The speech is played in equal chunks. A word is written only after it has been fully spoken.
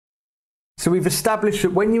So we've established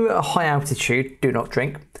that when you're at a high altitude, do not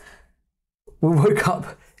drink. We woke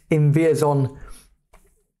up in Vierzon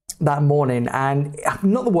that morning, and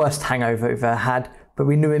not the worst hangover we've ever had, but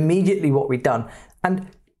we knew immediately what we'd done. And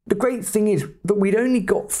the great thing is that we'd only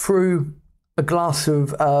got through a glass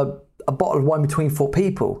of a bottle of wine between 4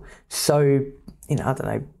 people. So, I don't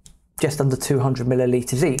know, just under 200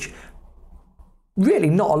 millilitres each. Really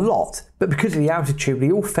not a lot, but because of the altitude,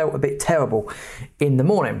 we all felt a bit terrible in the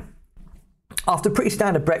morning. After a pretty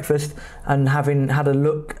standard breakfast and having had a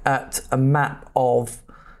look at a map of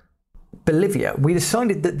Bolivia, we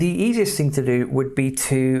decided that the easiest thing to do would be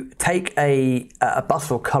to take a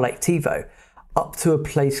bus or colectivo up to a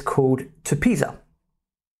place called Tupiza.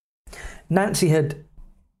 Nancy had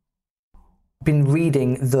been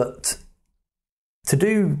reading that to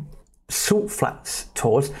do salt flats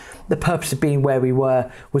tours, the purpose of being where we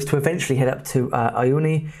were was to eventually head up to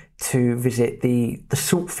Uyuni to visit the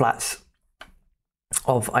salt flats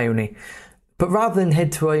of Uyuni. But rather than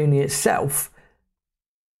head to Uyuni itself,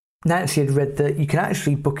 Nancy had read that you can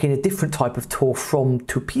actually book in a different type of tour from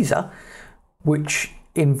Tupiza, which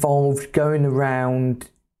involved going around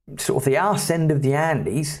sort of the arse end of the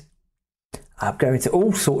Andes, going to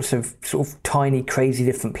all sorts of sort of tiny, crazy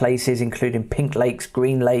different places, including pink lakes,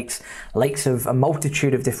 green lakes, lakes of a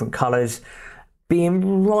multitude of different colours,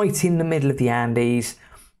 being right in the middle of the Andes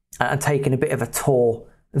and taking a bit of a tour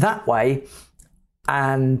that way.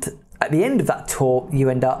 And at the end of that tour,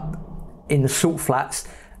 you end up in the salt flats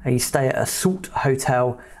and you stay at a salt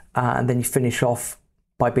hotel, and then you finish off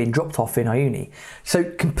by being dropped off in Uyuni. So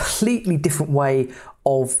completely different way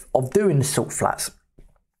of doing the salt flats.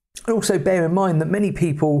 And also bear in mind that many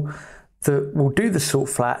people that will do the salt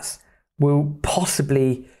flats will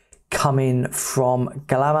possibly come in from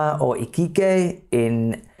Calama or Iquique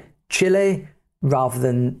in Chile rather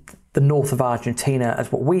than the north of Argentina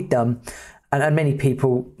as what we'd done. And many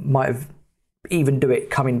people might have even do it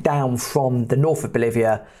coming down from the north of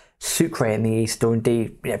Bolivia, Sucre in the east, or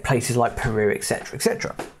indeed places like Peru, etc.,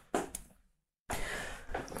 etc.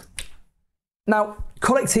 Now,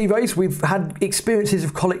 collectivos, we've had experiences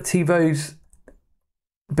of collectivos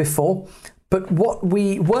before, but what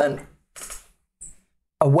we weren't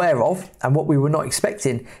aware of and what we were not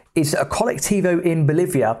expecting is that a collectivo in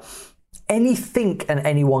Bolivia, anything and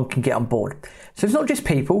anyone can get on board. So it's not just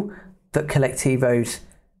people that collectivos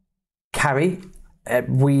carry.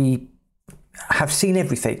 We have seen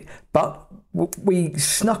everything, but we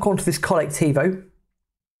snuck onto this collectivo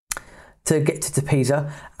to get to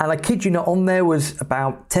Tupiza, and I kid you not, on there was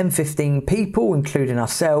about 10-15 people, including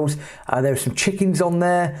ourselves. There were some chickens on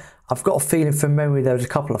there. I've got a feeling from memory there was a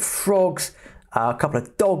couple of frogs, a couple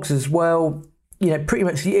of dogs as well. Pretty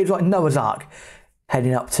much it was like Noah's Ark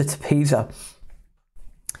heading up to Tupiza.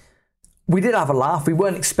 We did have a laugh. We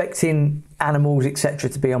weren't expecting animals, etc.,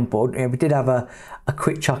 to be on board. We did have a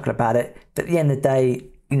quick chuckle about it. But at the end of the day,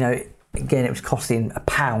 again, it was costing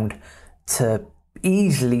 £1 to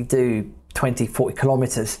easily do 20-40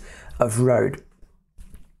 kilometres of road.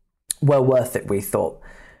 Well worth it, we thought.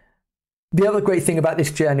 The other great thing about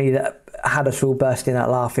this journey that had us all bursting out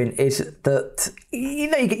laughing is that you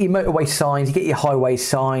get your motorway signs, you get your highway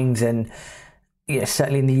signs, and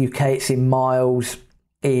certainly in the UK it's in miles.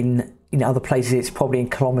 In other places it's probably in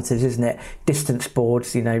kilometres, isn't it? Distance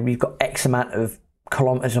boards, you've got X amount of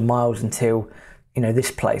kilometres and miles until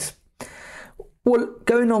this place. Well,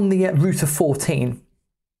 going on the route of 14,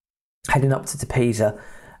 heading up to Tupiza,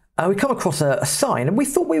 we come across a sign, and we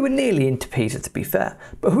thought we were nearly in Tupiza, to be fair.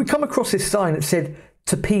 But we come across this sign that said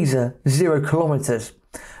Tupiza 0 kilometres,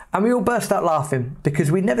 and we all burst out laughing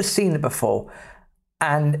because we'd never seen it before.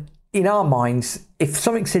 And in our minds, if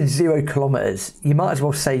something said 0 kilometres, you might as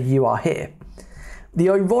well say you are here. The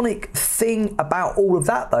ironic thing about all of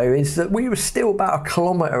that, though, is that we were still about 1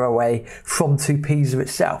 kilometre away from Tupiza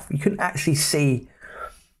itself. You couldn't actually see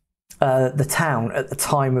the town at the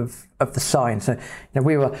time of the sign. So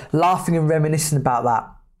we were laughing and reminiscing about that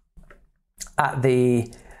at the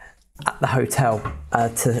hotel,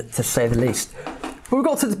 to say the least. But we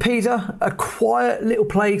got to Tupiza, a quiet little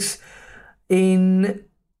place in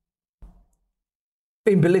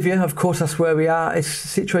Bolivia. Of course, that's where we are. It's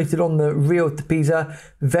situated on the Rio Tupiza,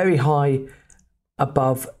 very high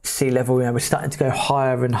above sea level. We're starting to go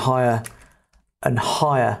higher and higher and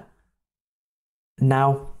higher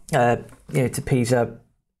now. Tupiza.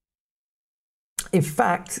 In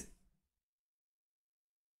fact,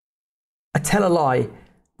 I tell a lie.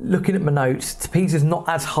 Looking at my notes, Tupiza's not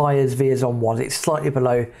as high as Vierzon was. It's slightly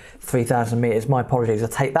below 3,000 metres. My apologies. I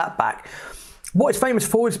take that back. What it's famous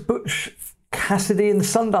for is bush Cassidy and the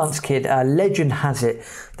Sundance Kid. Legend has it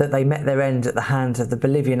that they met their end at the hands of the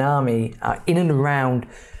Bolivian army in and around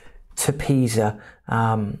Tepiza.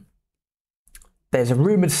 There's a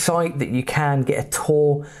rumoured site that you can get a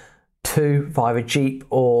tour to via a jeep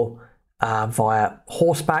or via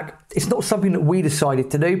horseback. It's not something that we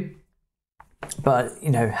decided to do, but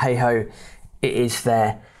hey ho, it is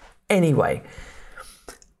there anyway.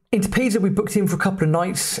 In Tepiza, we booked in for a couple of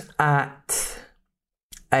nights at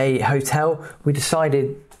a hotel. We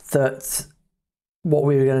decided that what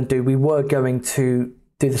we were going to do, we were going to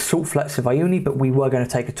do the salt flats of Uyuni, but we were going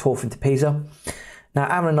to take a tour from Tepiza. Now,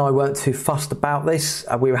 Aaron and I weren't too fussed about this.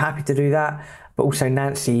 We were happy to do that, but also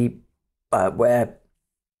Nancy, where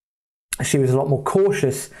she was a lot more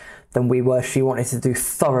cautious than we were. She wanted to do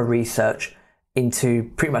thorough research into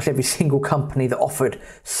pretty much every single company that offered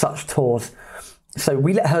such tours. So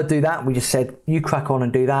we let her do that. We just said, you crack on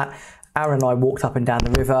and do that. Aaron and I walked up and down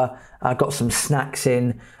the river, got some snacks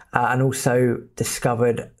in, and also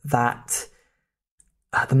discovered that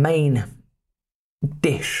the main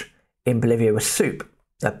dish in Bolivia was soup.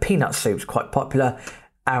 Peanut soup's quite popular.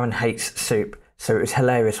 Aaron hates soup, so it was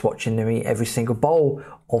hilarious watching them eat every single bowl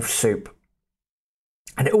of soup.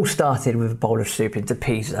 And it all started with a bowl of soup in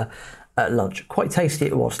Tepiza at lunch. Quite tasty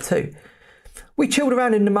it was too. We chilled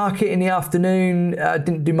around in the market in the afternoon,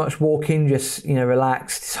 didn't do much walking, just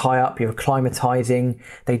relaxed. It's high up, you're acclimatizing.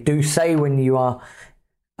 They do say when you are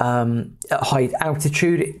at high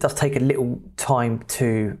altitude, it does take a little time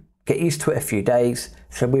to get used to it, a few days.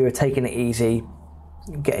 So we were taking it easy,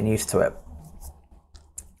 getting used to it.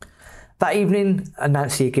 That evening,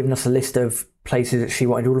 Nancy had given us a list of places that she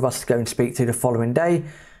wanted all of us to go and speak to the following day,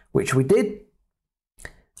 which we did.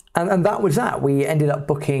 And that was that. We ended up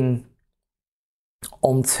booking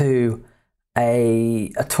onto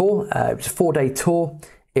a tour. It was a 4-day tour.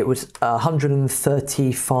 It was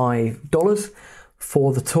 $135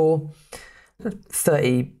 for the tour,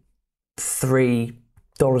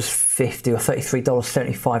 $33.50 or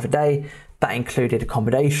 $33.75 a day. That included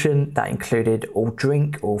accommodation, that included all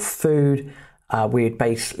drink, all food. We'd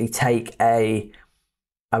basically take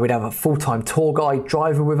we'd have a full-time tour guide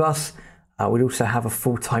driver with us. We'd also have a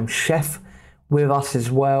full-time chef with us as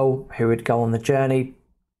well, who would go on the journey.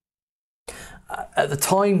 At the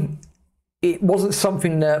time, it wasn't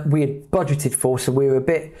something that we had budgeted for, so we were a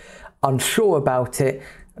bit unsure about it,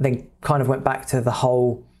 and then kind of went back to the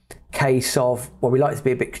whole case of, well, we like to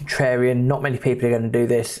be a bit contrarian, not many people are going to do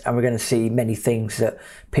this, and we're going to see many things that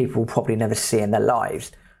people will probably never see in their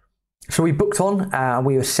lives. So we booked on, and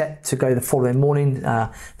we were set to go the following morning.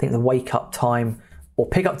 I think the wake up time or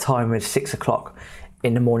pick up time was 6 o'clock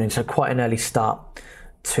in the morning, so quite an early start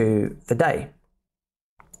to the day.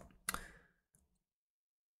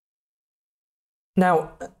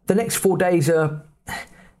 Now, the next 4 days are,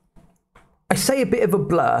 I say, a bit of a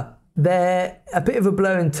blur. They're a bit of a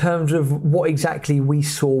blur in terms of what exactly we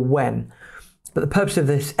saw when. But the purpose of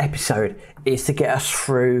this episode is to get us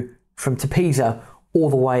through from Tepiza all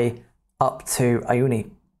the way up to Uyuni.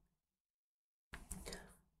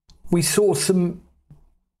 We saw some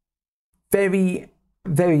very,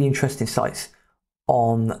 very interesting sights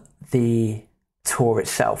on the tour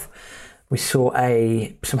itself. We saw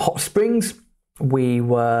some hot springs. We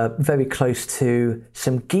were very close to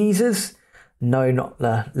some geysers. No, not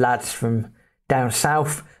the lads from down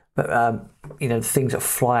south, but the things that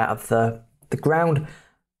fly out of the ground.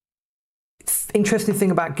 Interesting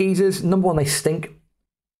thing about geysers: number one, they stink.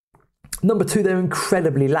 Number two, they're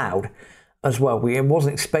incredibly loud as well. I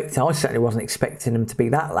certainly wasn't expecting them to be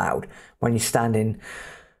that loud when you're standing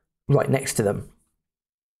right next to them.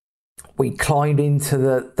 We climbed into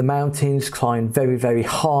the mountains, climbed very, very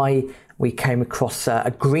high. We came across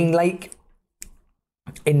a green lake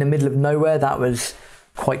in the middle of nowhere. That was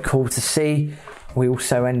quite cool to see. We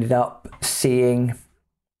also ended up seeing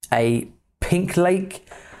a pink lake,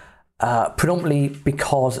 predominantly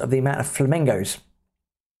because of the amount of flamingos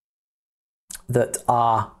that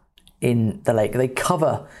are in the lake. They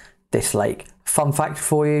cover this lake. Fun fact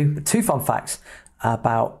for you, 2 fun facts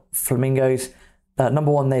about flamingos.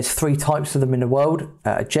 Number one, there's 3 types of them in the world,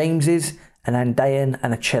 a James's, an Andean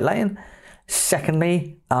and a Chilean.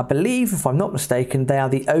 Secondly, I believe, if I'm not mistaken, they are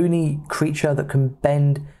the only creature that can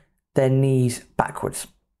bend their knees backwards.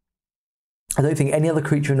 I don't think any other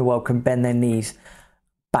creature in the world can bend their knees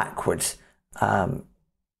backwards.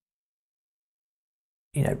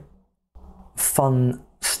 Fun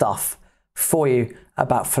stuff for you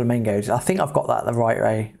about flamingos. I think I've got that the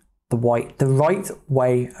right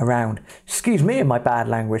way around. Excuse me in my bad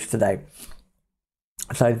language today.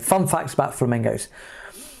 So, fun facts about flamingos.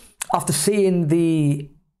 After seeing the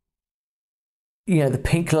the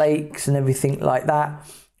pink lakes and everything like that,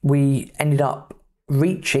 we ended up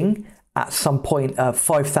reaching at some point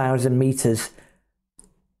 5,000 meters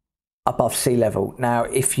above sea level. Now,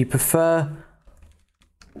 if you prefer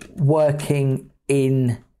working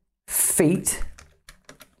in feet,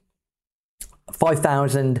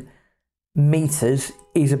 5,000 meters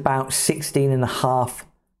is about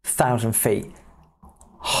 16,500 feet.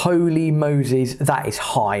 Holy Moses, that is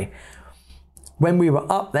high. When we were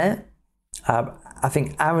up there, I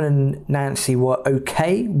think Aaron and Nancy were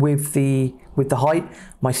okay with the height.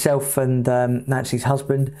 Myself and Nancy's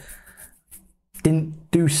husband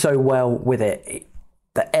didn't do so well with it.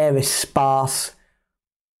 The air is sparse.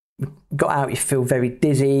 Got out, you feel very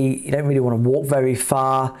dizzy. You don't really want to walk very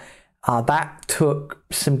far. That took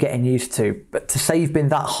some getting used to. But to say you've been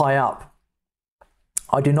that high up,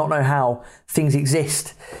 I do not know how things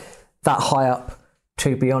exist that high up,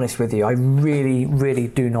 to be honest with you. I really, really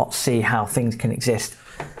do not see how things can exist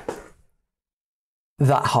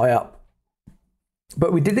that high up.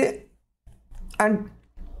 But we did it. And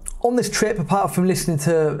on this trip, apart from listening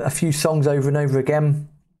to a few songs over and over again,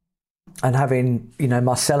 and having,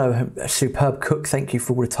 Marcelo, a superb cook, thank you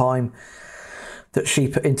for all the time that she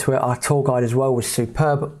put into it. Our tour guide as well was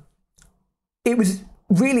superb. It was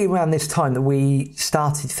really around this time that we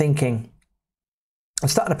started thinking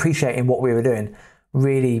and started appreciating what we were doing.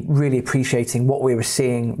 Really, really appreciating what we were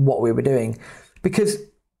seeing, what we were doing. Because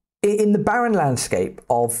in the barren landscape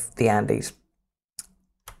of the Andes,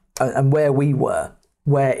 and where we were,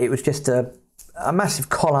 where it was just a massive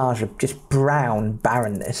collage of just brown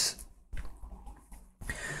barrenness,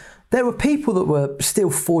 there were people that were still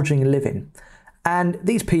forging a living. And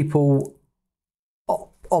these people,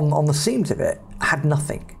 on the seams of it, had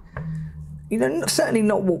nothing. Certainly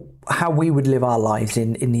not how we would live our lives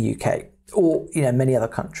in the UK or, many other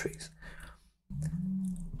countries.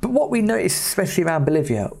 But what we noticed, especially around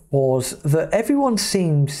Bolivia, was that everyone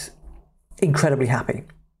seems incredibly happy.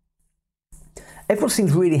 Everyone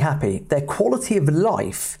seems really happy. Their quality of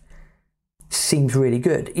life seems really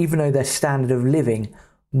good, even though their standard of living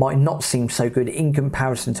might not seem so good in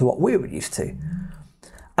comparison to what we were used to.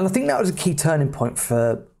 And I think that was a key turning point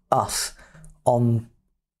for us on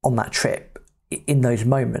that trip, in those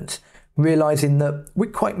moments, realising that we're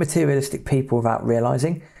quite materialistic people without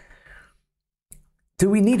realising. Do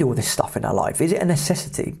we need all this stuff in our life? Is it a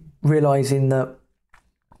necessity? Realising that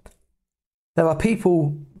there are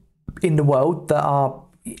people in the world that are,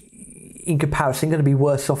 in comparison, going to be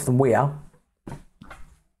worse off than we are,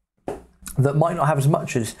 that might not have as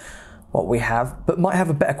much as what we have, but might have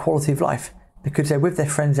a better quality of life because they're with their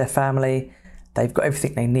friends, their family, they've got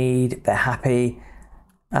everything they need, they're happy.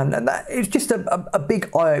 And that it's just a big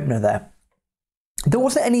eye-opener there. There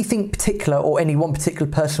wasn't anything particular or any one particular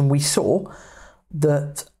person we saw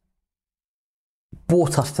that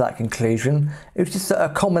brought us to that conclusion. It was just a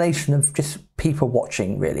combination of just people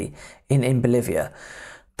watching, really, in Bolivia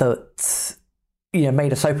that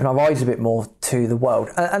made us open our eyes a bit more to the world.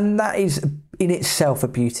 And that is in itself a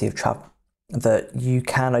beauty of travel, that you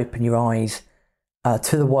can open your eyes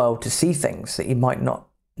to the world to see things that you might not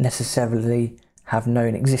necessarily have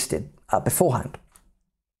known existed beforehand.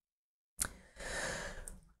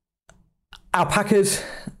 Alpacas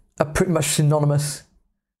are pretty much synonymous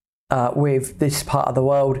with this part of the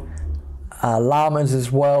world. Llamas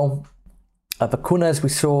as well. Vacunas we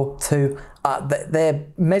saw too. They're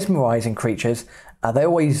mesmerising creatures. They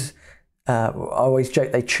always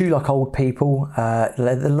joke they chew like old people. They're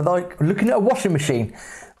like looking at a washing machine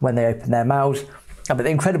when they open their mouths. But they're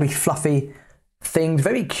incredibly fluffy things,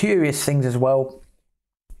 very curious things as well.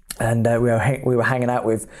 And we were hanging out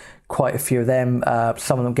with quite a few of them.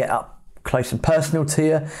 Some of them get up close and personal to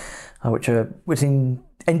you, which was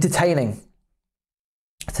entertaining,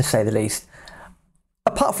 to say the least.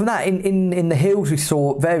 Apart from that, in the hills we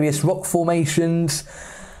saw various rock formations,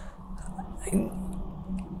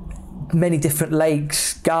 many different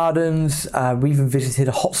lakes, gardens. We even visited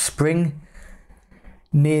a hot spring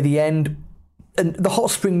near the end. And the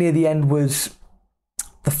hot spring near the end was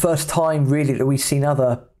the first time really that we've seen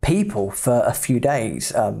other people for a few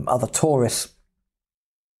days, other tourists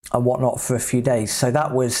and whatnot for a few days. So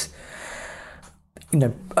that was,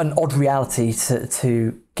 an odd reality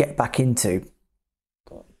to get back into.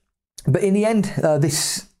 But in the end,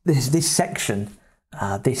 this section,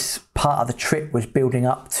 this part of the trip was building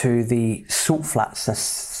up to the salt flats, the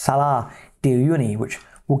Salar de Uyuni, which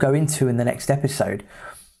we'll go into in the next episode.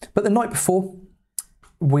 But the night before,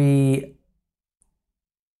 we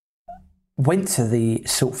went to the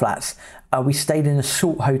salt flats. We stayed in a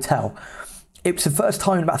salt hotel. It was the first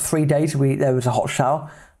time in about 3 days there was a hot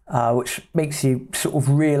shower. which makes you sort of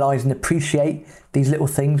realise and appreciate these little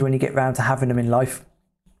things when you get round to having them in life.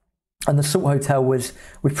 And the Salt Hotel was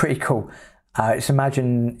pretty cool. It's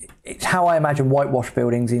how I imagine whitewash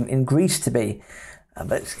buildings in Greece to be,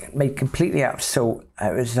 but it's made completely out of salt.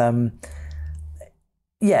 It was,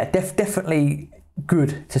 definitely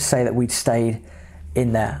good to say that we'd stayed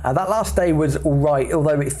in there. That last day was all right,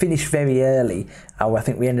 although it finished very early. I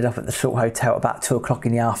think we ended up at the Salt Hotel about 2 o'clock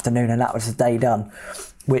in the afternoon, and that was the day done,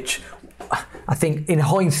 which I think in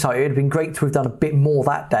hindsight it would have been great to have done a bit more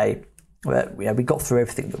that day. But, we got through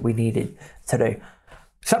everything that we needed to do.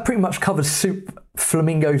 So that pretty much covers soup,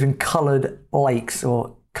 flamingos and coloured lakes,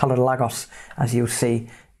 or coloured lagos, as you'll see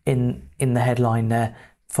in the headline there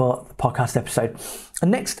for the podcast episode.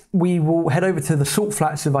 And next we will head over to the salt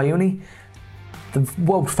flats of Uyuni, the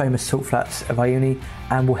world famous salt flats of Uyuni,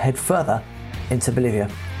 and we'll head further into Bolivia.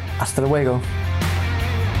 Hasta luego.